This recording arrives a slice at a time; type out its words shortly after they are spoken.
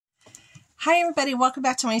Hi everybody, welcome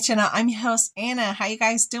back to my channel. I'm your host Anna. How you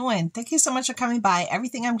guys doing? Thank you so much for coming by.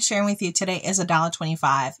 Everything I'm sharing with you today is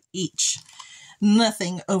 $1.25 each.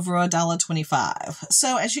 Nothing over $1.25.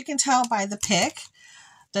 So as you can tell by the pic,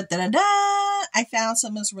 I found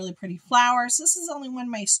some of those really pretty flowers. This is the only one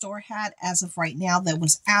my store had as of right now that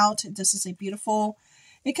was out. This is a beautiful,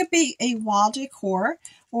 it could be a wall decor,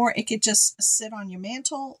 or it could just sit on your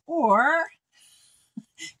mantle, or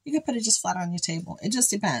you can put it just flat on your table. It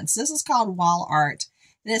just depends. This is called wall art.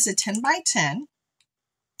 It is a 10 by 10,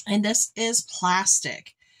 and this is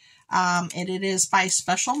plastic. And it is by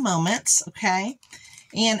Special Moments, okay?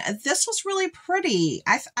 And this was really pretty.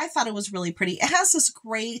 I thought it was really pretty. It has this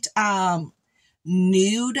great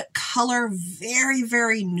nude color, very,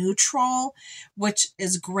 very neutral, which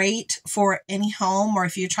is great for any home, or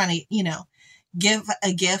if you're trying to, give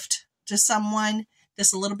a gift to someone.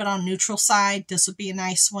 This a little bit on neutral side. This would be a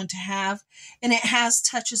nice one to have. And it has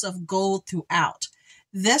touches of gold throughout.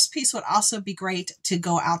 This piece would also be great to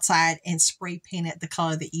go outside and spray paint it the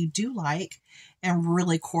color that you do like and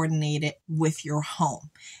really coordinate it with your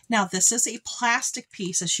home. Now, this is a plastic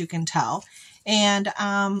piece, as you can tell. And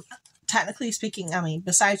technically speaking,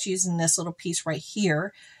 besides using this little piece right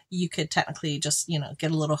here, you could technically just,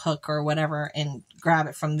 get a little hook or whatever and grab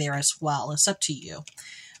it from there as well. It's up to you.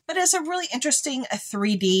 But it's a really interesting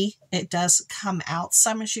 3D. It does come out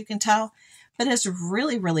some, as you can tell, but it's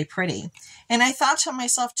really, really pretty. And I thought to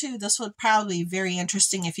myself too, this would probably be very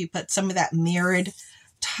interesting if you put some of that mirrored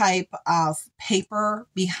type of paper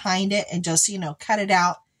behind it and just, cut it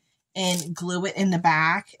out and glue it in the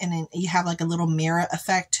back. And then you have like a little mirror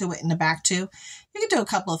effect to it in the back too. You can do a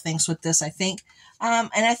couple of things with this, I think. And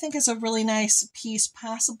I think it's a really nice piece,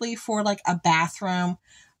 possibly for like a bathroom,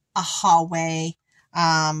 a hallway.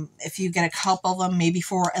 If you get a couple of them, maybe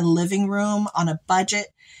for a living room on a budget,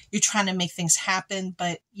 you're trying to make things happen,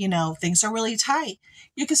 but things are really tight.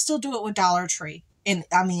 You can still do it with Dollar Tree. And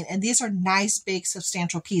and these are nice, big,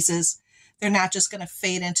 substantial pieces. They're not just going to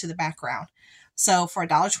fade into the background. So for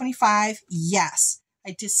 $1.25, yes,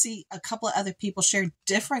 I did see a couple of other people share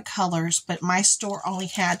different colors, but my store only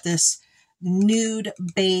had this nude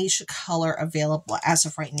beige color available as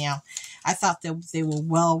of right now. I thought that they were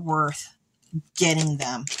well worth getting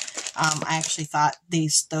them. I actually thought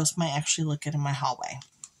those might actually look good in my hallway.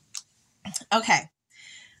 Okay,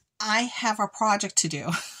 I have a project to do.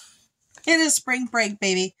 It is spring break,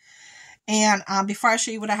 baby. And before I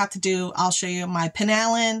show you what I have to do, I'll show you my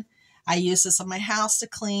penalin. I use this on my house to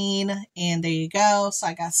clean, and there you go. So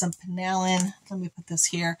I got some penalin. Let me put this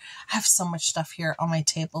here. I have so much stuff here on my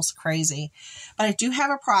table. It's crazy. But I do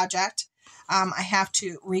have a project. I have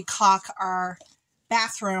to recaulk our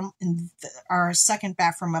bathroom in our second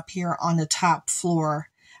bathroom up here on the top floor.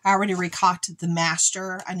 I already recaulked the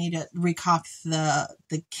master. I need to recaulk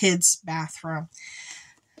the kids' bathroom.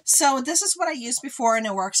 So this is what I used before, and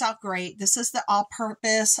it works out great. This is the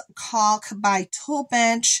all-purpose caulk by Tool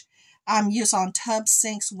Bench. Used on tubs,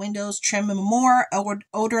 sinks, windows, trim, and more.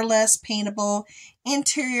 Odorless, paintable,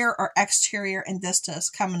 interior or exterior, and this does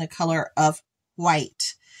come in the color of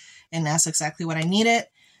white. And that's exactly what I needed.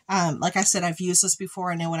 Like I said, I've used this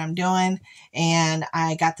before. I know what I'm doing. And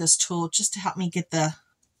I got this tool just to help me get the,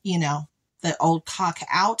 the old caulk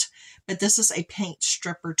out. But this is a paint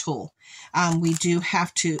stripper tool. We do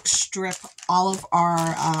have to strip all of our,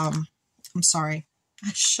 I'm sorry,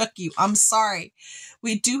 I shook you. I'm sorry.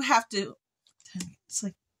 We do have to, it's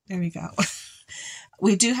like, there we go.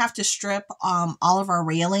 We do have to strip all of our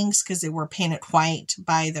railings because they were painted white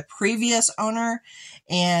by the previous owner.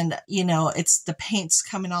 And, it's the paint's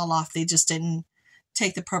coming all off. They just didn't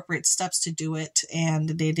take the appropriate steps to do it, and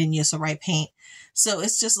they didn't use the right paint. So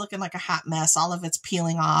it's just looking like a hot mess. All of it's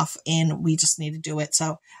peeling off, and we just need to do it.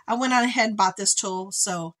 So I went on ahead and bought this tool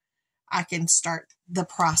so I can start the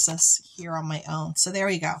process here on my own. So there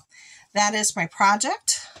we go. That is my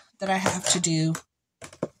project that I have to do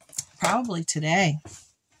probably today.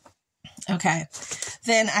 Okay.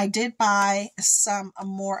 Then I did buy some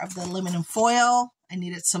more of the aluminum foil. I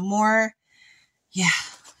needed some more. Yeah,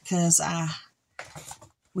 because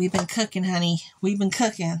we've been cooking, honey. We've been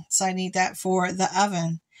cooking. So I need that for the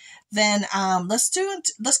oven. Then let's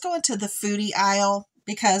go into the foodie aisle,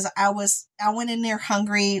 because I went in there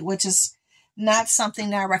hungry, which is not something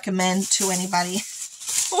that I recommend to anybody.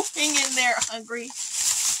 Going in there hungry.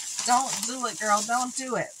 Don't do it, girl. Don't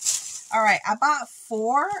do it. All right. I bought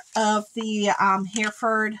 4 of the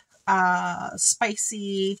Hereford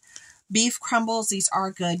spicy beef crumbles. These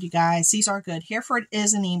are good, you guys. These are good. Hereford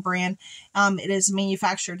is a name brand. It is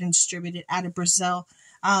manufactured and distributed out of Brazil.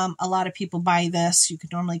 A lot of people buy this. You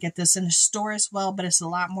could normally get this in a store as well, but it's a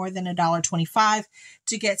lot more than $1.25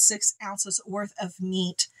 to get 6 ounces worth of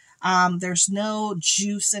meat. There's no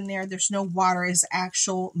juice in there. There's no water. It's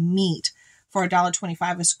actual meat for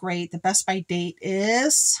 $1.25. It's great. The best by date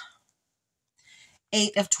is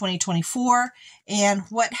 8 of 2024. And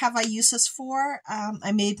what have I used this for?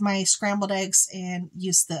 I made my scrambled eggs and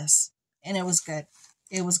used this, and it was good.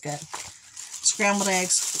 It was good. Scrambled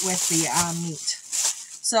eggs with the meat.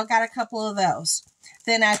 So I got a couple of those.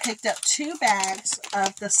 Then I picked up 2 bags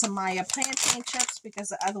of the Samaya plantain chips because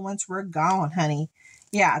the other ones were gone, honey.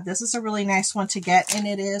 Yeah, this is a really nice one to get, and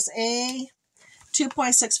it is a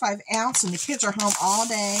 2.65 ounce, and the kids are home all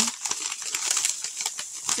day.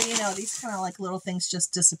 So, you know, these kind of like little things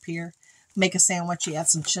just disappear. Make a sandwich, you add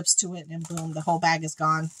some chips to it, and boom, the whole bag is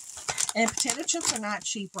gone. And potato chips are not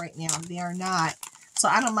cheap right now. They are not. So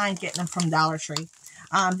I don't mind getting them from Dollar Tree.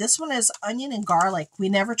 This one is onion and garlic. We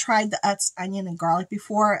never tried the Utz onion and garlic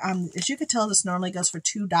before. As you could tell, this normally goes for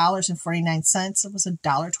 $2.49. It was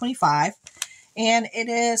 $1.25. And it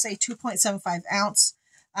is a 2.75 ounce.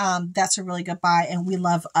 That's a really good buy, and we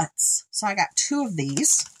love Utz. So I got 2 of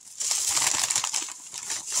these.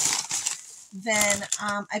 Then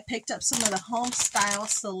I picked up some of the Home Style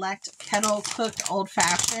Select Kettle Cooked Old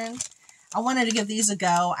Fashioned. I wanted to give these a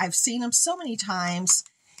go. I've seen them so many times.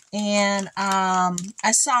 And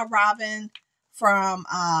I saw Robin from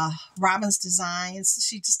Robin's Designs.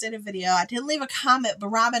 She just did a video. I didn't leave a comment, but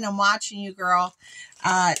Robin, I'm watching you, girl.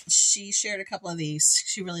 She shared a couple of these.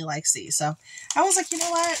 She really likes these. So I was like, you know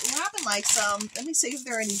what? Robin likes them. Let me see if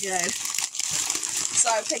they're any good. So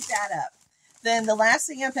I picked that up. Then the last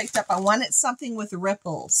thing I picked up, I wanted something with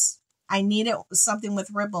ripples. I needed something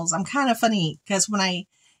with ripples. I'm kind of funny because when I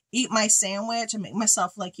eat my sandwich, I make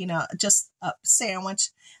myself like, you know, just a sandwich.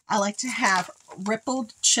 I like to have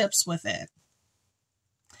rippled chips with it.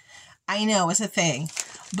 I know it's a thing,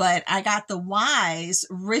 but I got the Wise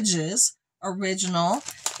Ridges Original,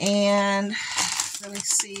 and let me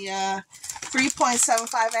see,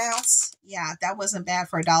 3.75 ounce. Yeah, that wasn't bad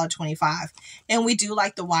for $1.25. And we do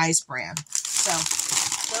like the Wise brand. So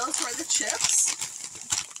those were the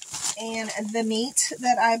chips. And the meat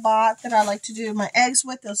that I bought that I like to do my eggs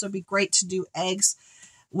with. Those would be great to do eggs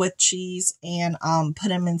with cheese and put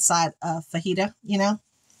them inside a fajita, you know.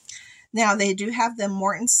 Now, they do have the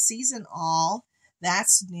Morton Season All.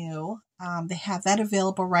 That's new. They have that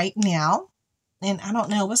available right now. And I don't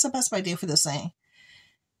know, what's the best by date for this thing?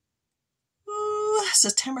 Ooh,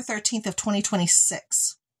 September 13th of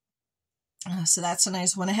 2026. So that's a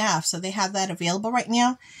nice one to have. So they have that available right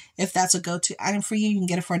now. If that's a go-to item for you, you can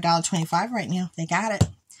get it for $1.25 right now. They got it.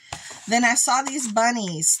 Then I saw these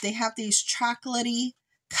bunnies. They have these chocolatey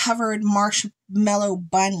covered marshmallow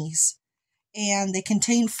bunnies. And they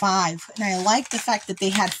contain 5. And I like the fact that they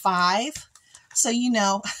had 5. So, you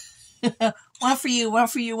know, one for you, one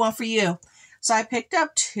for you, one for you. So I picked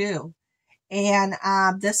up 2. And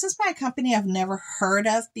this is by a company I've never heard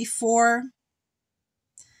of before.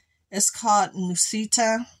 It's called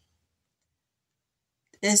Nusita.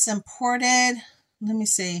 It's imported. Let me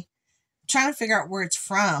see. I'm trying to figure out where it's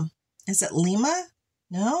from. Is it Lima?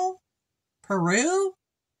 No? Peru?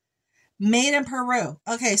 Made in Peru.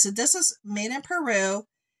 Okay, so this is made in Peru,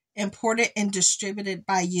 imported and distributed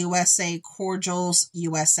by USA Cordials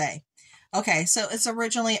USA. Okay, so it's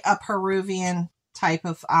originally a Peruvian type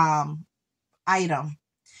of item.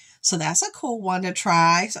 So that's a cool one to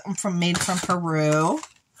try. Something made from Peru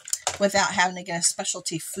without having to get a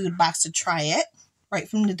specialty food box to try it. Right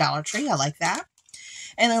from the Dollar Tree. I like that.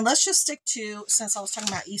 And then let's just stick to, since I was talking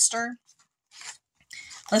about Easter,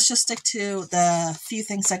 let's just stick to the few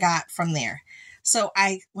things I got from there. So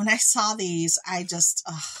when I saw these, I just,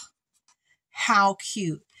 how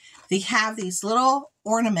cute. They have these little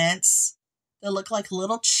ornaments that look like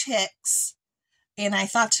little chicks. And I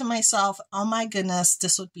thought to myself, oh my goodness,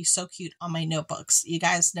 this would be so cute on my notebooks. You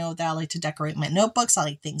guys know that I like to decorate my notebooks. I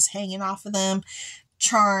like things hanging off of them,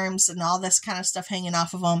 charms and all this kind of stuff hanging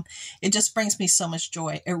off of them. It just brings me so much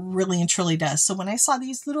joy. It really and truly does. So when I saw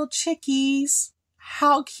these little chickies,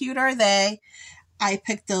 how cute are they? I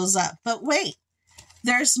picked those up. But wait,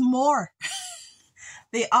 there's more.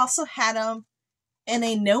 They also had them in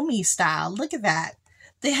a Nomi style. Look at that.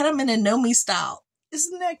 They had them in a Nomi style.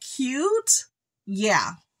 Isn't that cute?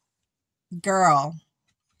 Yeah. Girl.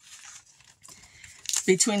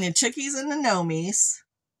 Between the chickies and the Nomis.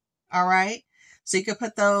 All right. So you could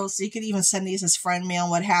put those, you could even send these as friend mail,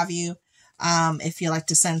 what have you. If you like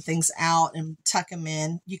to send things out and tuck them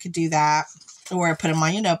in, you could do that. Or put them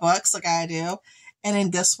on your notebooks like I do. And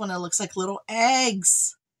in this one, it looks like little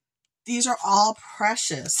eggs. These are all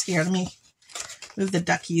precious. Here, let me Move the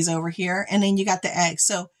duckies over here. And then you got the eggs.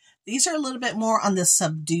 So these are a little bit more on the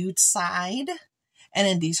subdued side. And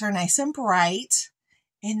then these are nice and bright.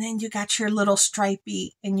 And then you got your little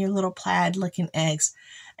stripey and your little plaid looking eggs.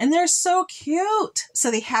 And they're so cute.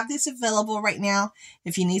 So they have these available right now.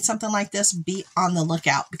 If you need something like this, be on the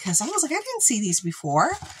lookout. Because I was like, I didn't see these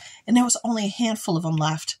before. And there was only a handful of them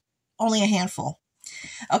left. Only a handful.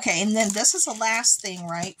 Okay, and then this is the last thing,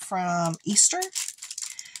 right, from Easter.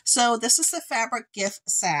 So this is the fabric gift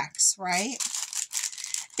sacks, right?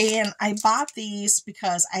 And I bought these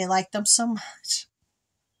because I like them so much.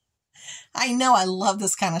 I know I love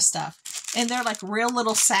this kind of stuff. And they're like real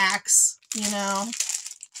little sacks, you know.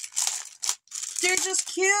 They're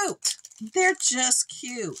just cute. They're just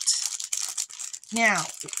cute. Now,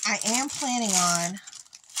 I am planning on,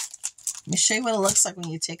 let me show you what it looks like when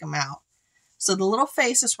you take them out. So the little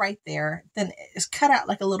face is right there. Then it's cut out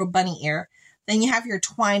like a little bunny ear. Then you have your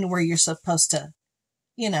twine where you're supposed to,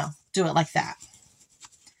 you know, do it like that.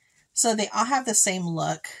 So they all have the same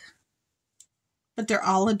look, but they're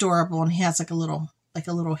all adorable. And he has like a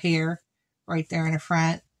little hair right there in the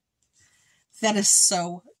front. That is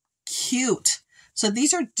so cute. So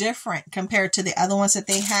these are different compared to the other ones that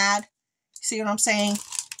they had. See what I'm saying?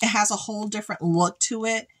 It has a whole different look to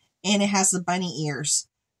it, and it has the bunny ears.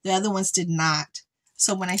 The other ones did not.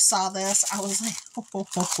 So when I saw this, I was like,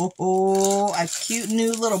 oh, a cute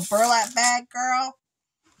new little burlap bag, girl.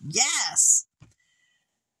 Yes.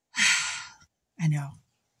 I know.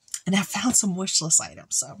 And I found some wish list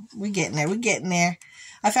items. So we're getting there. We're getting there.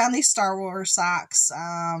 I found these Star Wars socks.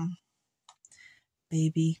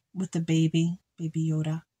 Baby with the baby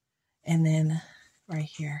Yoda. And then right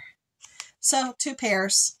here. So 2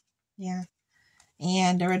 pairs. Yeah.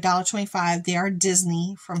 And they're $1.25. They are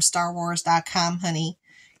Disney from StarWars.com, honey.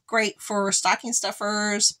 Great for stocking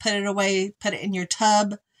stuffers. Put it away. Put it in your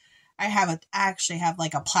tub. I actually have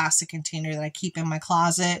like a plastic container that I keep in my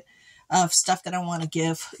closet of stuff that I want to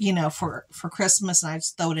give, you know, for Christmas. And I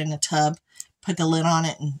just throw it in a tub, put the lid on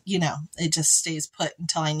it, and, you know, it just stays put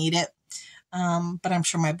until I need it. But I'm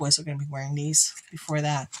sure my boys are going to be wearing these before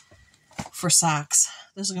that for socks.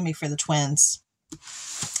 Those are going to be for the twins.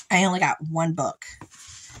 I only got 1 book,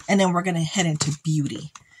 and then we're going to head into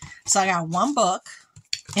beauty. So I got 1 book,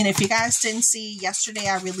 and if you guys didn't see, yesterday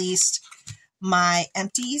I released my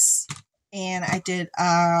empties, and I did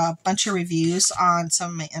a bunch of reviews on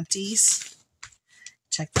some of my empties.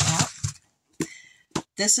 Check that out.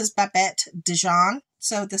 This is Babette Dijon.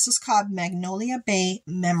 So this is called Magnolia Bay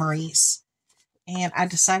Memories, and I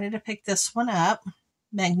decided to pick this one up,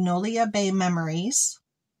 Magnolia Bay Memories.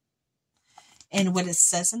 And what it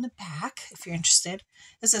says in the back, if you're interested,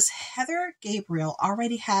 it says, Heather Gabriel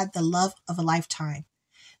already had the love of a lifetime.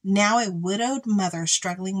 Now a widowed mother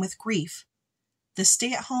struggling with grief. The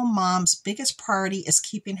stay-at-home mom's biggest priority is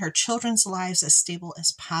keeping her children's lives as stable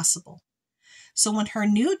as possible. So when her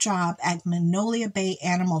new job at Magnolia Bay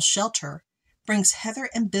Animal Shelter brings Heather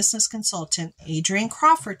and business consultant Adrian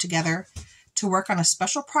Crawford together to work on a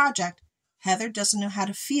special project, Heather doesn't know how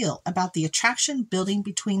to feel about the attraction building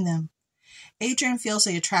between them. Adrian feels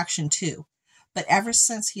the attraction too, but ever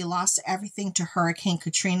since he lost everything to Hurricane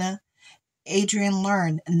Katrina, Adrian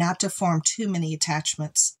learned not to form too many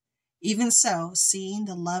attachments. Even so, seeing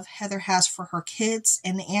the love Heather has for her kids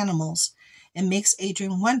and the animals, it makes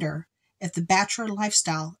Adrian wonder if the bachelor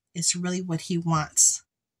lifestyle is really what he wants.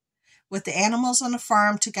 With the animals on the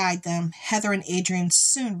farm to guide them, Heather and Adrian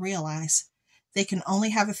soon realize they can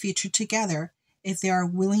only have a future together if they are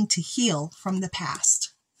willing to heal from the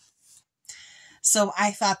past. So I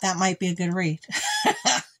thought that might be a good read.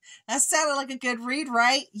 That sounded like a good read,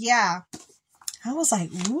 right? Yeah. I was like,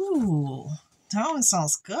 ooh, that one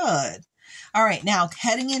sounds good. All right, now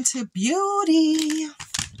heading into beauty.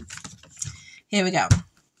 Here we go.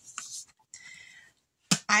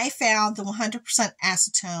 I found the 100%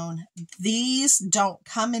 acetone. These don't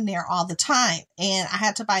come in there all the time. And I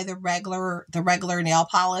had to buy the regular nail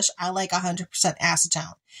polish. I like 100%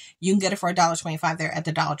 acetone. You can get it for $1.25 there at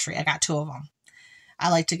the Dollar Tree. I got 2 of them. I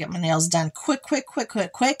like to get my nails done quick.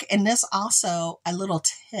 And this also, a little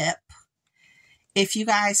tip. If you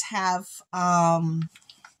guys have, how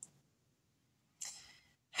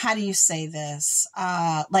do you say this?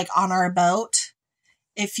 Like on our boat,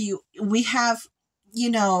 we have, you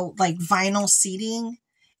know, like vinyl seating,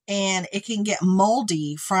 and it can get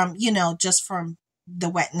moldy from, you know, just from the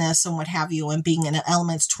wetness and what have you, and being in the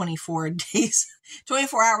elements 24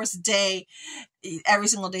 hours a day, every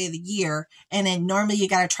single day of the year. And then normally you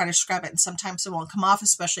got to try to scrub it, and sometimes it won't come off,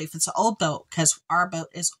 especially if it's an old boat, because our boat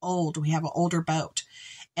is old. We have an older boat.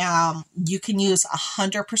 You can use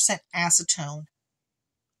 100% acetone.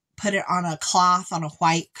 put it on a cloth, on a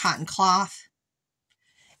white cotton cloth,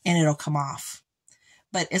 and it'll come off.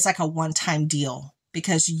 But it's like a one-time deal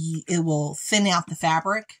because it will thin out the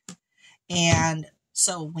fabric. And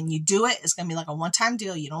so when you do it, it's going to be like a one-time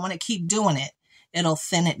deal. You don't want to keep doing it. It'll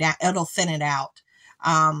thin it down. It'll thin it out,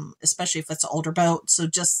 especially if it's an older boat. So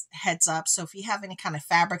just heads up. So if you have any kind of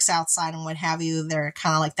fabrics outside and what have you, they're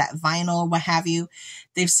kind of like that vinyl, what have you.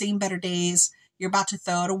 They've seen better days. You're about to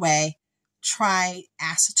throw it away. Try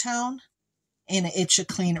acetone, and it should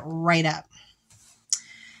clean it right up.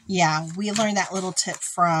 Yeah, we learned that little tip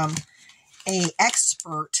from a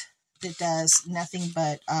expert that does nothing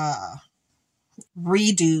but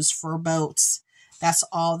redos for boats. That's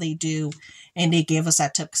all they do. And they gave us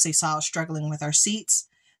that tip because they saw us struggling with our seats.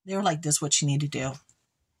 They were like, this is what you need to do.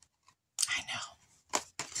 I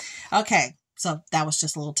know. Okay, so that was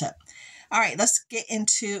just a little tip. All right, let's get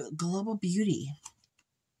into Global Beauty.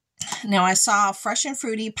 Now, I saw Fresh and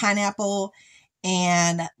Fruity, Pineapple,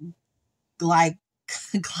 and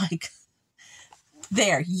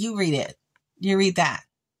there, you read it. You read that.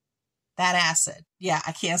 That acid. Yeah,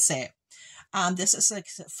 I can't say it. This is an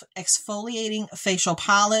exfoliating facial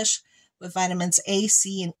polish with vitamins A,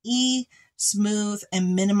 C, and E, smooth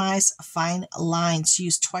and minimize fine lines,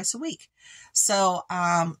 used twice a week. So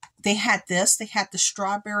they had this. They had the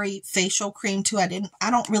strawberry facial cream too. I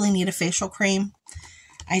don't really need a facial cream.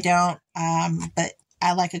 I don't, but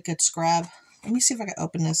I like a good scrub. Let me see if I can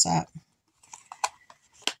open this up.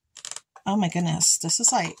 Oh my goodness. This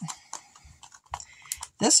is like,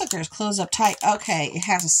 this sucker is closed up tight. Okay, it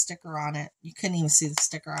has a sticker on it. You couldn't even see the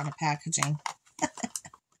sticker on the packaging.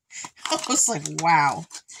 I was like, wow.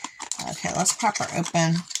 Okay, let's pop her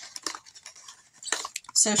open.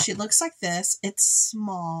 So she looks like this. It's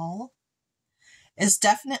small. It's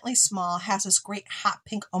definitely small. Has this great hot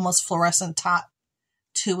pink, almost fluorescent top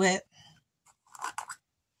to it.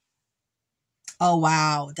 Oh,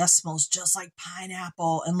 wow. That smells just like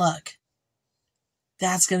pineapple. And look,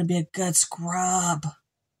 that's going to be a good scrub.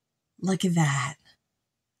 Look at that.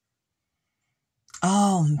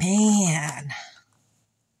 Oh, man.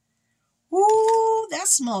 Ooh, that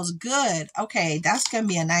smells good. Okay, that's going to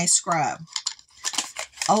be a nice scrub.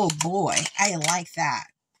 Oh, boy. I like that.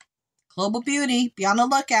 Global Beauty. Be on the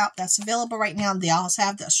lookout. That's available right now. They also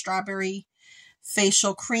have the strawberry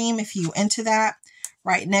facial cream if you into that.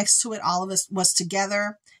 Right next to it, all of us was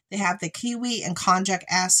together. They have the kiwi and konjac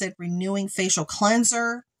acid renewing facial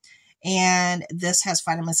cleanser. And this has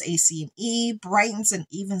vitamins A, C, and E, brightens an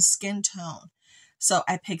even skin tone. So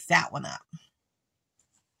I picked that one up.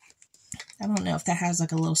 I don't know if that has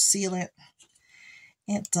like a little sealant.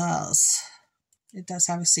 It does. It does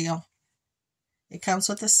have a seal. It comes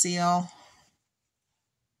with a seal.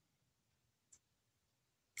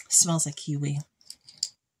 It smells like kiwi. It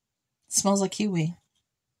smells like kiwi.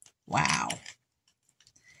 Wow.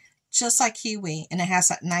 Just like kiwi. And it has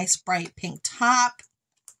that nice bright pink top.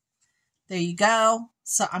 There you go.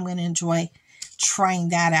 So I'm going to enjoy trying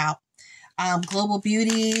that out. Global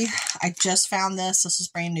Beauty. I just found this. This is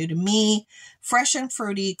brand new to me. Fresh and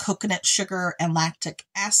Fruity coconut sugar and lactic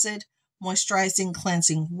acid. Moisturizing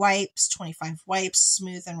cleansing wipes. 25 wipes.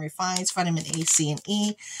 Smooth and refines. Vitamin A, C, and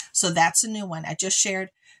E. So that's a new one. I just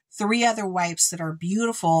shared 3 other wipes that are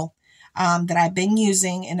beautiful that I've been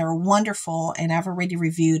using. And they're wonderful. And I've already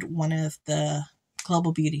reviewed one of the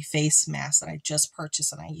Global Beauty face masks that I just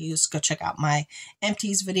purchased and I used. Go check out my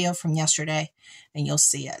empties video from yesterday and you'll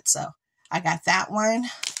see it. So I got that one.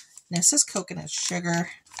 This is coconut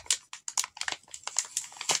sugar.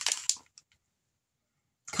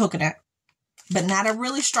 Coconut. But not a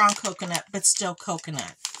really strong coconut, but still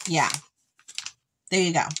coconut. Yeah. There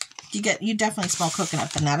you go. You definitely smell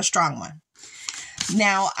coconut, but not a strong one.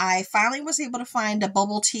 Now, I finally was able to find a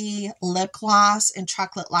bubble tea lip gloss in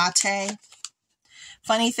chocolate latte.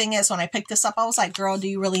 Funny thing is, when I picked this up, I was like, girl, do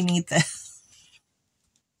you really need this?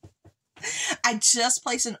 I just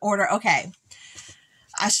placed an order. Okay.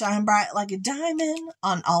 I shine bright like a diamond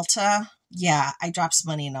on Ulta. Yeah, I dropped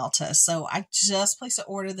some money in Ulta. So I just placed an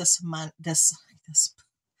order this month. Just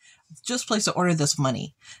placed an order this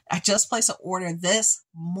money. I just placed an order this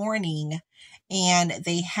morning, and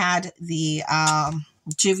they had the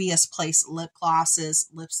Juvia's Place lip glosses,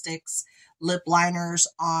 lipsticks, lip liners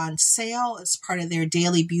on sale as part of their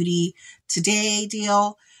Daily Beauty Today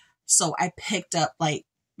deal. So I picked up like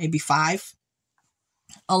maybe 5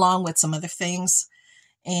 along with some other things.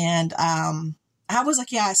 And I was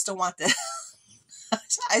like, yeah, I still want this.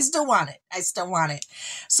 I still want it. I still want it.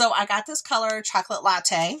 So I got this color chocolate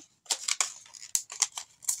latte.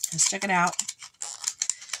 Let's check it out.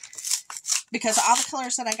 because all the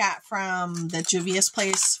colors that I got from the Juvia's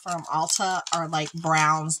place from Ulta are like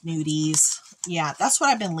browns, nudies. Yeah, that's what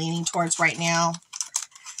I've been leaning towards right now,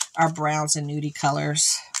 are browns and nudie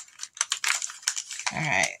colors. All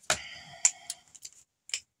right.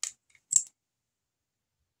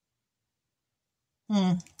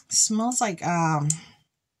 Smells like, it kind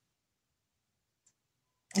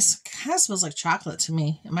of smells like chocolate to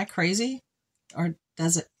me. Am I crazy? Or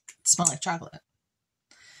does it smell like chocolate?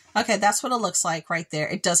 Okay, that's what it looks like right there.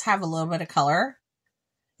 It does have a little bit of color.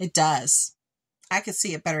 It does. I could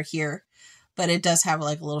see it better here, but it does have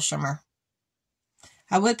like a little shimmer.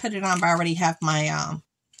 I would put it on, but I already have my,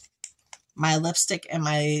 my lipstick and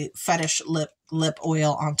my fetish lip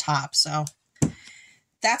oil on top. So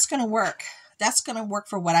that's going to work. That's going to work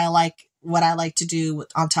for what I like to do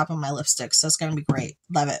on top of my lipstick. So it's going to be great.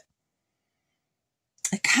 Love it.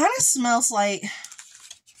 It kind of smells like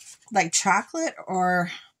chocolate,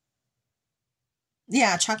 or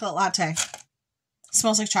yeah, chocolate latte. It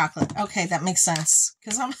smells like chocolate. Okay, that makes sense.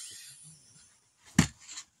 Because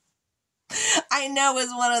I know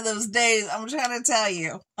it's one of those days. I'm trying to tell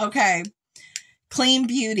you. Okay. Clean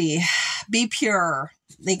Beauty. Be Pure.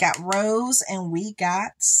 They got Rose and we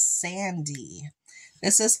got Sandy.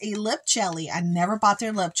 This is a lip jelly. I never bought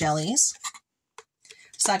their lip jellies.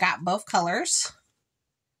 So I got both colors.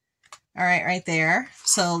 All right, right there.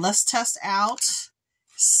 So let's test out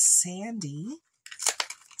Sandy.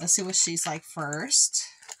 Let's see what she's like first.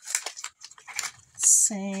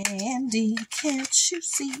 Sandy, can't you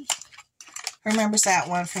see? Remembers that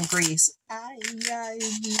one from Grease. All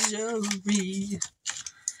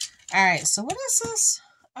right, so what is this?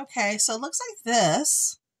 Okay, so it looks like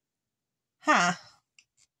this. Huh.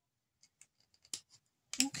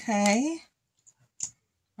 Okay.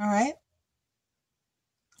 All right.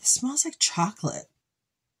 It smells like chocolate.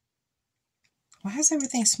 Why does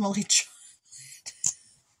everything smell like chocolate?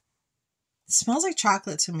 It smells like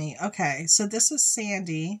chocolate to me. Okay, so this is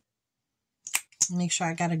Sandy. Make sure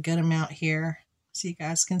I got a good amount here so you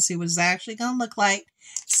guys can see what it's actually going to look like.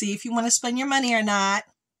 See if you want to spend your money or not.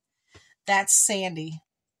 That's Sandy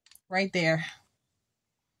right there.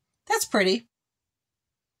 That's pretty.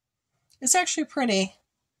 It's actually pretty.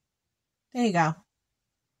 There you go.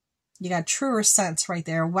 You got truer scents right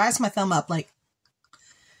there. Why is my thumb up? Like,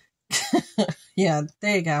 yeah,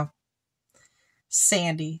 there you go.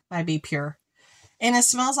 Sandy by Be Pure. And it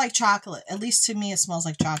smells like chocolate. At least to me, it smells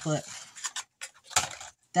like chocolate.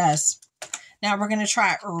 It does. Now we're going to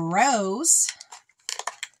try Rose.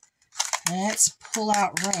 Let's pull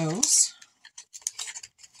out Rose.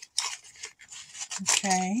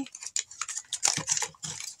 Okay.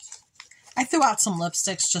 I threw out some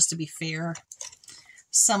lipsticks just to be fair.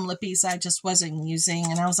 Some lippies I just wasn't using.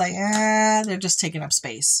 And I was like, they're just taking up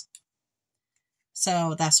space.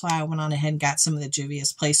 So that's why I went on ahead and got some of the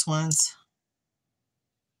Juvia's Place ones.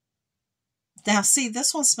 Now, see,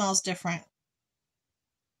 this one smells different.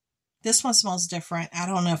 This one smells different. I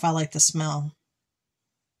don't know if I like the smell.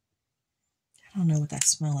 I don't know what that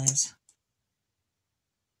smell is.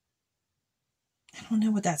 I don't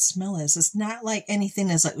know what that smell is. It's not like anything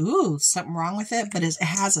that's like, ooh, something wrong with it, but it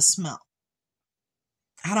has a smell.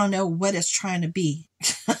 I don't know what it's trying to be.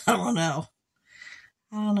 I don't know.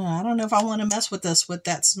 I don't know if I want to mess with this with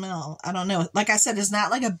that smell. I don't know. Like I said, it's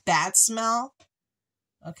not like a bad smell.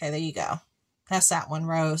 Okay, there you go. That's that one,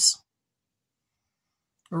 Rose.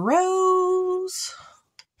 Rose.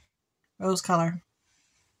 Rose color.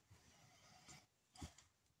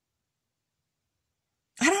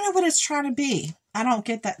 I don't know what it's trying to be. I don't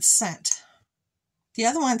get that scent. The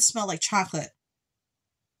other one smelled like chocolate.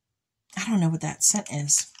 I don't know what that scent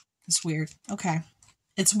is. It's weird. Okay.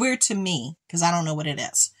 It's weird to me because I don't know what it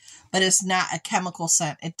is. But it's not a chemical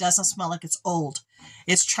scent. It doesn't smell like it's old.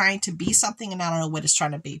 It's trying to be something and I don't know what it's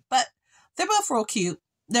trying to be. But they're both real cute.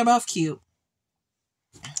 They're both cute.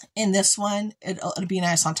 In this one, it'll be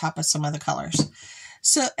nice on top of some other colors.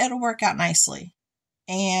 So it'll work out nicely.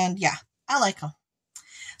 And yeah, I like them.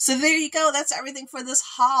 So there you go. That's everything for this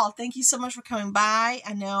haul. Thank you so much for coming by.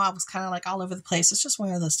 I know I was kind of like all over the place. It's just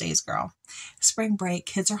one of those days, girl. Spring break,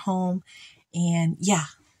 kids are home. And yeah,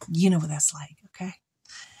 you know what that's like, okay?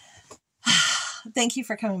 Thank you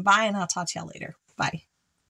for coming by and I'll talk to y'all later. Bye.